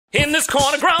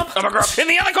corner Grump, I'm a Grump. In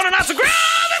the other corner not so Grump.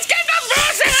 Let's get the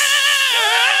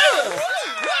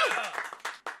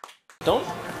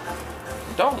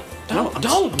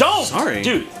Don't. Sorry.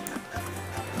 Dude.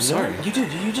 Sorry.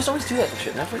 You just always do that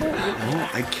shit. I forget. No,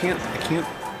 I can't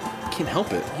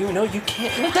help it. You know you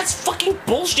can't. No, that's fucking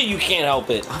bullshit. You can't help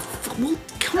it. Well,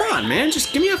 come on, man.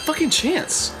 Just give me a fucking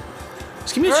chance.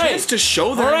 Just give me a chance to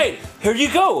show them. All right, here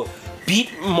you go.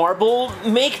 Beat Marble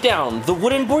Makedown, the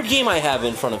wooden board game I have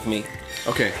in front of me.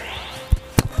 Okay.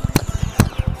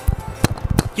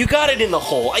 You got it in the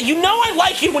hole. You know I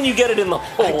like it when you get it in the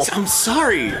hole. I'm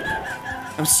sorry.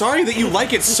 I'm sorry that you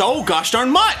like it so gosh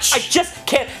darn much. I just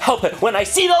can't help it. When I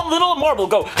see the little marble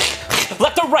go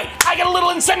left or right, I get a little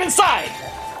insane inside.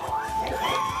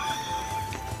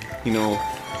 You know,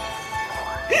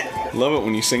 love it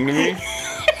when you sing to me.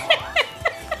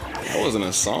 That wasn't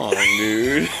a song,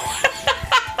 dude.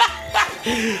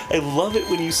 I love it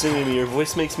when you sing to me. Your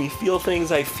voice makes me feel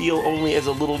things I feel only as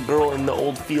a little girl in the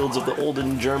old fields of the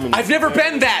olden Germany. I've never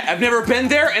been that. I've never been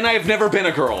there, and I have never been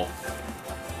a girl.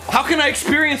 How can I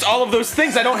experience all of those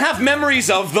things? I don't have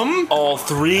memories of them. All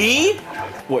three?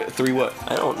 What? 3 what?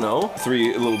 I don't know.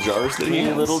 3 little jars that he has?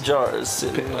 3 little jars.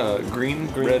 Green,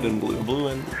 red, and blue. Blue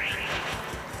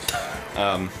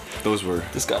and... Those were...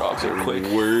 This got awkward quick.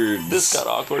 Words. This got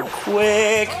awkward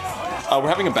quick. We're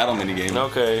having a battle minigame.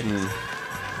 Okay.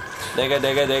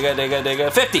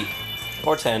 Digga. 50.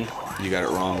 Or 10. You got it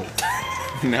wrong.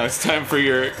 Now it's time for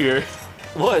your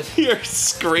What? Your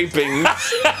scraping.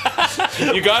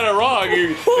 You got it wrong.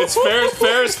 It's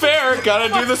fair is fair. Gotta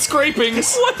do the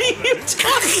scrapings. What are you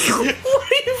talking? What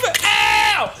are you?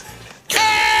 Ow!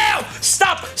 Ow!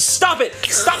 Stop it!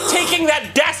 Stop taking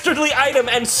that dastardly item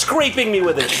and scraping me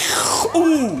with it.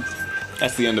 Ooh.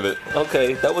 That's the end of it.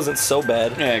 Okay, that wasn't so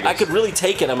bad. Yeah, I could really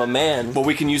take it. I'm a man. But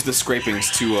we can use the scrapings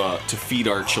to feed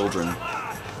our children.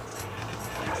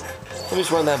 Let me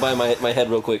just run that by my head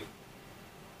real quick.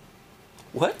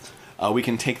 What? We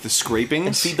can take the scrapings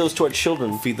and feed those to our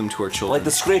children. Feed them to our children. Like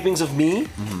the scrapings of me?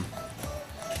 Mm-hmm.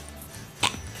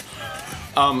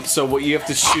 So what you have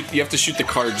to shoot the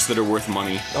cards that are worth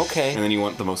money. Okay. And then you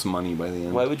want the most money by the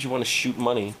end. Why would you want to shoot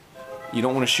money? You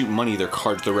don't want to shoot money, they're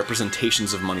cards, they're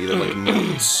representations of money, they're like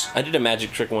notes. I did a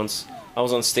magic trick once. I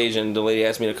was on stage and the lady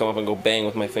asked me to come up and go bang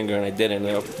with my finger and I did it and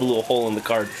I blew a hole in the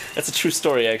card. That's a true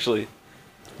story actually.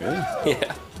 Really?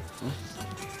 Yeah.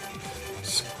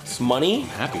 Money? I'm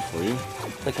happy for you.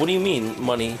 Like, what do you mean,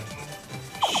 money?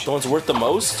 The one's worth the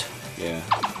most? Yeah.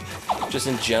 Just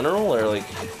in general, or like...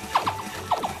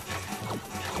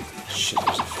 Shit,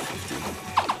 there's a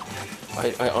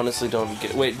 50. I honestly don't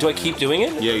get... Wait, do I keep doing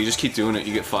it? Yeah, you just keep doing it,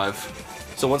 you get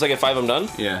 5. So once I get 5, I'm done?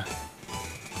 Yeah.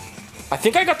 I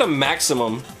think I got the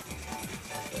maximum.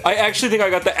 I actually think I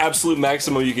got the absolute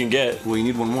maximum you can get. Well, you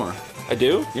need 1 more. I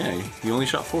do? Yeah, you only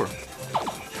shot 4.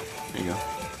 There you go.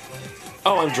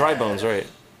 Oh, I'm Dry Bones, right.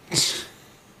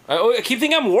 I keep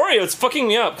thinking I'm Wario. It's fucking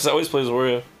me up, because I always play as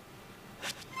Wario.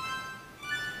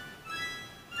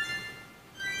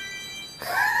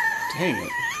 Dang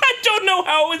it. I don't know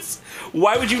how it's...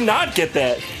 Why would you not get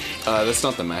that? That's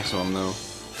not the maximum, though.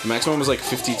 The maximum was like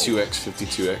 52x,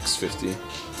 52x, 50.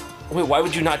 Wait, why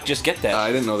would you not just get that?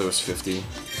 I didn't know there was 50.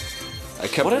 I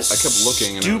kept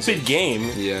looking. And stupid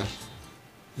game. Yeah.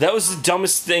 That was the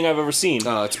dumbest thing I've ever seen.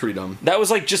 It's pretty dumb. That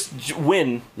was like just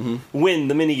win. Mm-hmm. Win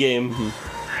the mini game.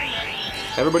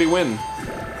 Mm-hmm. Everybody win.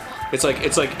 It's like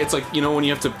you know when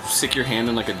you have to stick your hand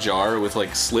in like a jar with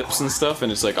like slips and stuff,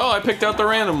 and it's like, oh, I picked out the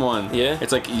random one. Yeah.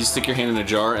 It's like you stick your hand in a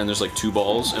jar and there's like 2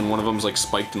 balls, and one of them's like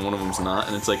spiked and one of them's not,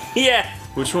 and it's like, yeah.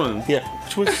 Which one? Yeah.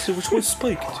 Which one's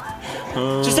spiked?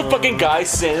 Just a fucking guy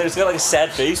standing there. He's got like a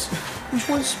sad face. Which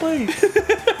one's spiked?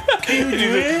 Can you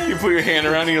do it? You put your hand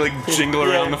around and you like jingle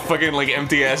around the fucking like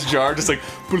empty ass jar, just like.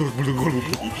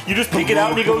 You just pick it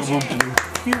out and he goes.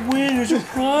 You win. There's a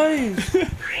prize.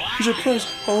 There's a prize.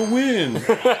 I'll win.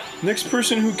 Next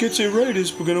person who gets it right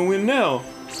is gonna win now.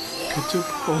 Get the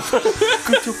ball.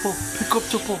 Get the ball. Pick up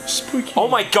the ball. Spooky. Oh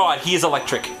my god, he is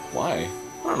electric. Why?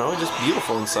 I don't know. He's just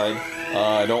beautiful inside.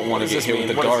 I don't want to get hit with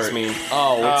the dart. What does this mean?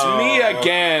 Oh, it's me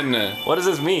again. What does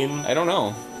this mean? I don't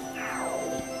know.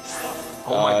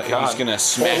 Oh my god. He's gonna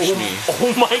smash me.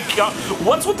 Oh my god.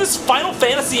 What's with this Final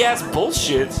Fantasy ass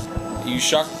bullshit? You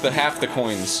shocked half the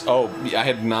coins. Oh, I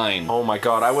had 9. Oh my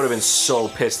god, I would have been so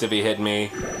pissed if he hit me.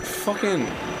 Fucking...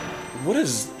 What?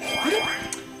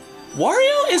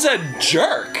 Wario is a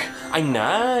jerk. I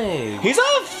know. He's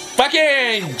a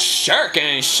fucking jerk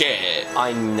and shit.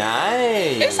 I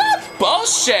know. It's not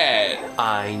bullshit.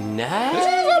 I know.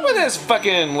 What's up with this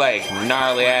fucking, like,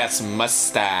 gnarly ass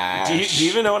mustache? Do you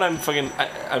even know what I'm fucking...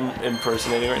 I'm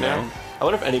impersonating right now? I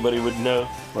wonder if anybody would know.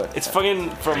 What? It's fucking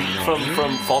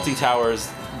from Faulty Towers,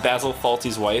 Basil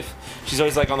Fawlty's wife. She's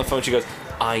always like on the phone, she goes,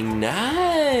 I know.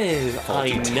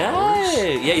 Fawlty I know.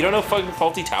 Towers? Yeah, you don't know fucking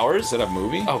Faulty Towers? Is that a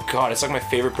movie? Oh god, it's like my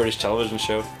favorite British television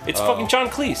show. It's fucking John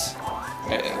Cleese.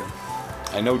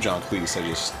 I know John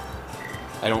Cleese,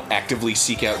 I don't actively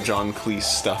seek out John Cleese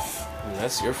stuff.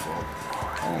 That's your fault.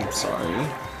 Oh, I'm sorry.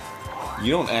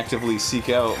 You don't actively seek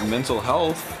out mental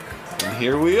health, and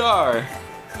here we are.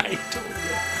 I don't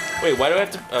know. Wait, why do I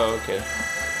have to... Oh, okay.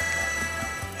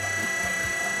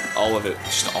 All of it.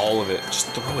 Just all of it. Just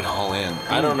throw it all in.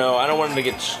 I don't know. I don't want him to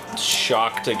get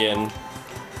shocked again.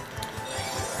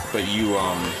 But you,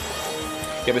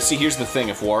 Yeah, but see, here's the thing.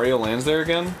 If Wario lands there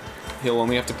again, he'll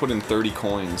only have to put in 30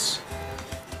 coins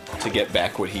to get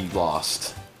back what he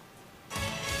lost.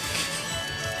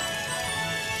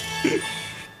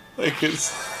 Like,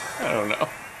 it's... I don't know.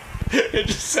 It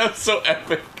just sounds so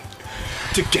epic.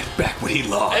 To get back what he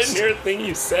lost. I didn't hear a thing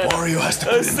you said. Wario has to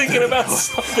put I was in thinking 30 about coins.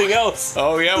 something else.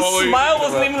 Oh, yeah? The What were you smile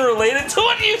thinking wasn't about? even related to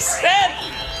what you said.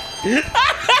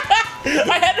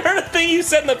 I hadn't heard a thing you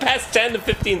said in the past 10 to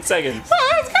 15 seconds.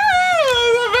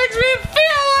 That makes me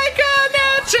feel like a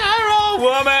natural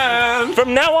woman.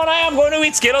 From now on, I am going to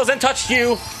eat Skittles and touch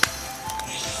you.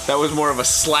 That was more of a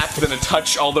slap than a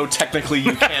touch, although technically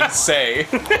you can't say.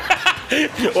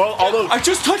 Well, although I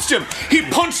just touched him. He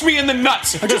punched me in the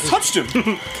nuts. I just touched him.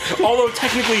 although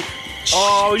technically,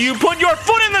 oh, you put your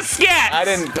foot in the scat. I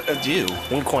didn't. Do.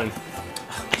 1 coin.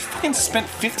 I fucking spent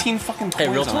 15 fucking coins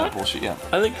real on that talk? bullshit. Yeah.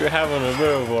 I think you're having a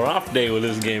bit of a rough day with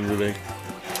this game today.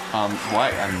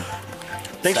 Why?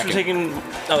 Thanks Second. for taking.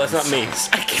 Oh, that's not me.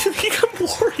 I can't think I'm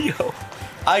Wario.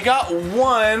 I got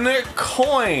 1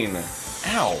 coin.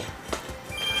 Ow.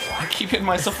 I keep hitting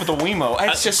myself with a Wiimote.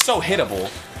 It's just so hittable.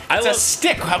 It's a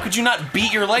stick. How could you not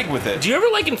beat your leg with it? Do you ever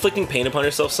like inflicting pain upon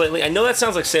yourself slightly? I know that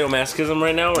sounds like sadomasochism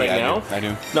right now. I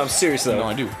do. No, I'm serious though. No,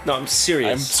 I do. No, I'm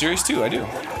serious. I'm serious too. I do.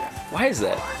 Why is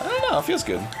that? I don't know. It feels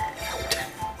good.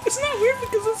 It's not weird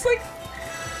because it's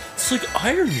like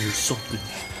irony or something.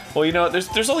 Well, you know,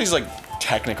 there's all these like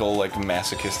technical, like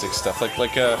masochistic stuff.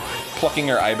 Like plucking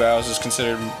your eyebrows is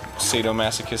considered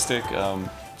sadomasochistic.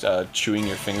 Chewing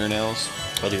your fingernails.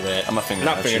 I'll do that. I'm a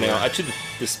fingernail. Not fingernail. chewer. I chew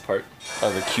this part.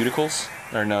 Oh, the cuticles?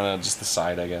 Or no, just the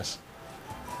side, I guess.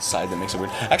 Side that makes it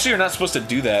weird. Actually, you're not supposed to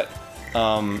do that.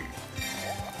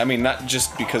 I mean, not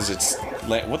just because it's...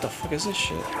 What the fuck is this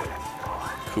shit?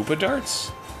 Koopa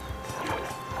darts?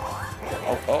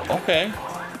 Oh, okay.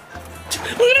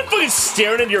 Look at him fucking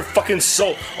staring into your fucking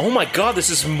soul. Oh my god, this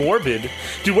is morbid.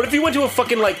 Dude, what if you went to a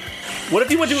fucking, like... What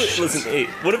if you went to a... Listen, hey,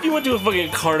 what if you went to a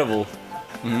fucking carnival?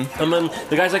 Mm-hmm. And then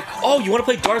the guy's like, oh, you want to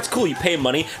play darts? Cool, you pay him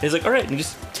money. And he's like, alright, and he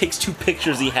just takes 2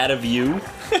 pictures he had of you.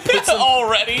 Puts them,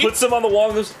 Already? Puts them on the wall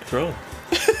and goes, throw him.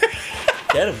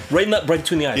 Get him. Right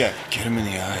between the eyes. Yeah, get him in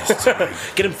the eyes.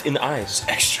 Get him in the eyes.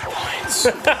 Extra points.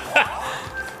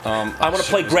 I want to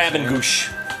play grab and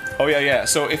goosh. Oh, yeah.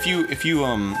 So if you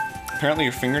apparently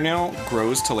your fingernail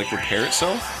grows to, like, repair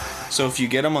itself. So if you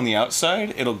get them on the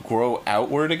outside, it'll grow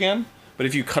outward again. But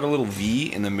if you cut a little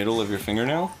V in the middle of your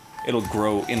fingernail, it'll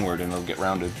grow inward and it'll get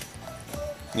rounded.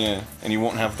 Yeah, and you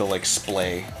won't have the, like,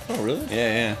 splay. Oh, really?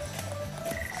 Yeah.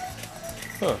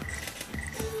 Huh.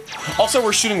 Also,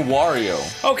 we're shooting Wario.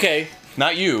 Okay.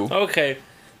 Not you. Okay.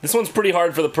 This one's pretty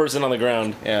hard for the person on the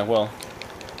ground. Yeah, well.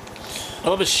 I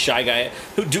love a shy guy.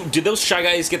 Did those shy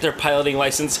guys get their piloting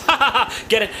license?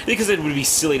 Get it? Because it would be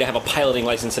silly to have a piloting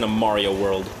license in a Mario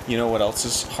world. You know what else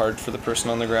is hard for the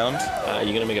person on the ground?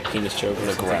 You're gonna make a penis joke.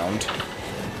 The ground.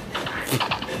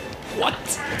 What?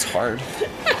 It's hard.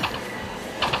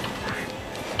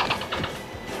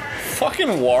 Fucking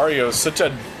Wario's such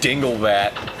a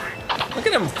dinglebat. Look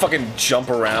at him fucking jump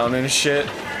around and shit.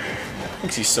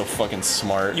 Thinks he's so fucking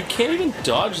smart. You can't even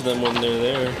dodge them when they're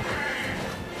there.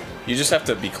 You just have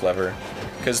to be clever.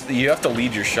 Because you have to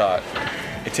lead your shot.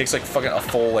 It takes like fucking a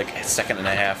full like 1.5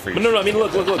 seconds for you. But no, I mean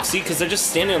look. See, because they're just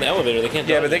standing on the elevator. They can't.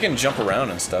 Yeah, dodge. but they can jump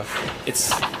around and stuff.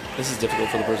 This is difficult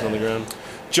for the person on the ground.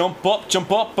 Jump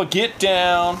up, but get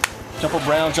down. Jump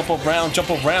around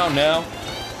now.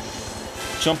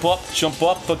 Jump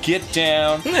up, but get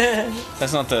down.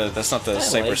 That's not the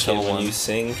Cypress Hill when one. you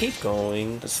sing. Keep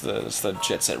going. That's the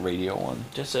Jet Set Radio one.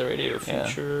 Jet Set Radio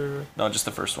Future. Yeah. No, just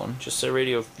the first one. Jet Set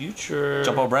Radio Future.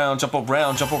 Jump around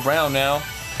now.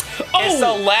 Oh! It's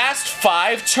the last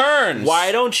 5 turns.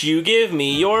 Why don't you give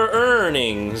me your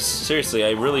earnings? Seriously,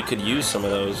 I really could use some of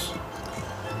those.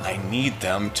 I need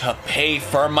them to pay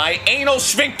for my anal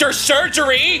sphincter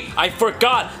surgery! I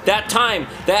forgot that time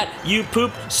that you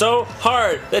pooped so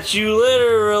hard that you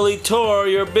literally tore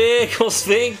your big ol'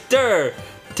 sphincter.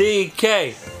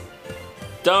 TK.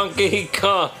 Donkey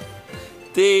Kong.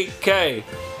 DK.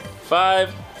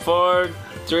 5, 4,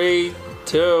 3,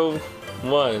 2,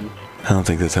 1. I don't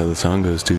think that's how the song goes, dude.